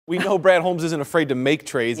We know Brad Holmes isn't afraid to make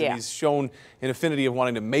trades, Yeah. and he's shown an affinity of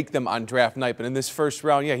wanting to make them on draft night. But in this first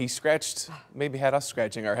round, yeah, he scratched, maybe had us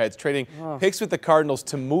scratching our heads, trading picks with the Cardinals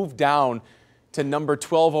to move down to number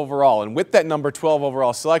 12 overall. And with that number 12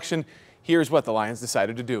 overall selection, here's what the Lions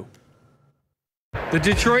decided to do. The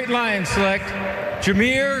Detroit Lions select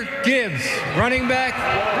Jahmyr Gibbs, running back,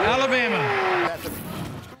 Alabama.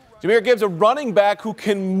 Jahmyr Gibbs, a running back who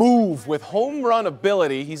can move with home run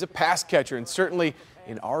ability. He's a pass catcher and certainly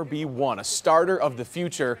an RB1, a starter of the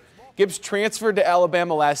future. Gibbs transferred to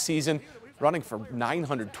Alabama last season, running for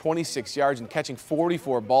 926 yards and catching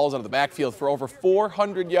 44 balls out of the backfield for over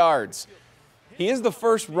 400 yards. He is the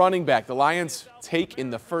first running back the Lions take in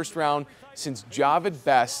the first round since Javid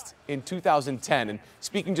Best in 2010. And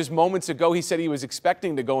speaking just moments ago, he said he was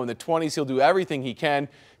expecting to go in the 20s. He'll do everything he can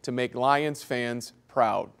to make Lions fans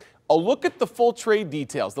proud. A look at the full trade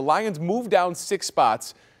details. The Lions move down 6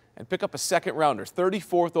 spots and pick up a second rounder,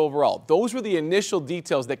 34th overall. Those were the initial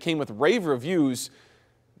details that came with rave reviews.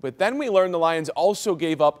 But then we learned the Lions also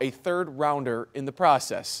gave up a 3rd rounder in the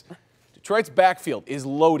process. Detroit's backfield is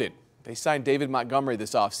loaded. They signed David Montgomery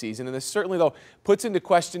this offseason, and this certainly, though, puts into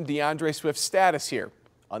question DeAndre Swift's status here.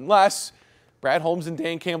 Unless Brad Holmes and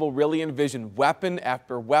Dan Campbell really envision weapon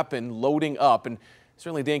after weapon loading up. And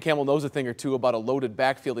certainly Dan Campbell knows a thing or two about a loaded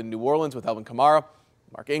backfield in New Orleans with Alvin Kamara,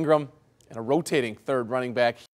 Mark Ingram, and a rotating 3rd running back.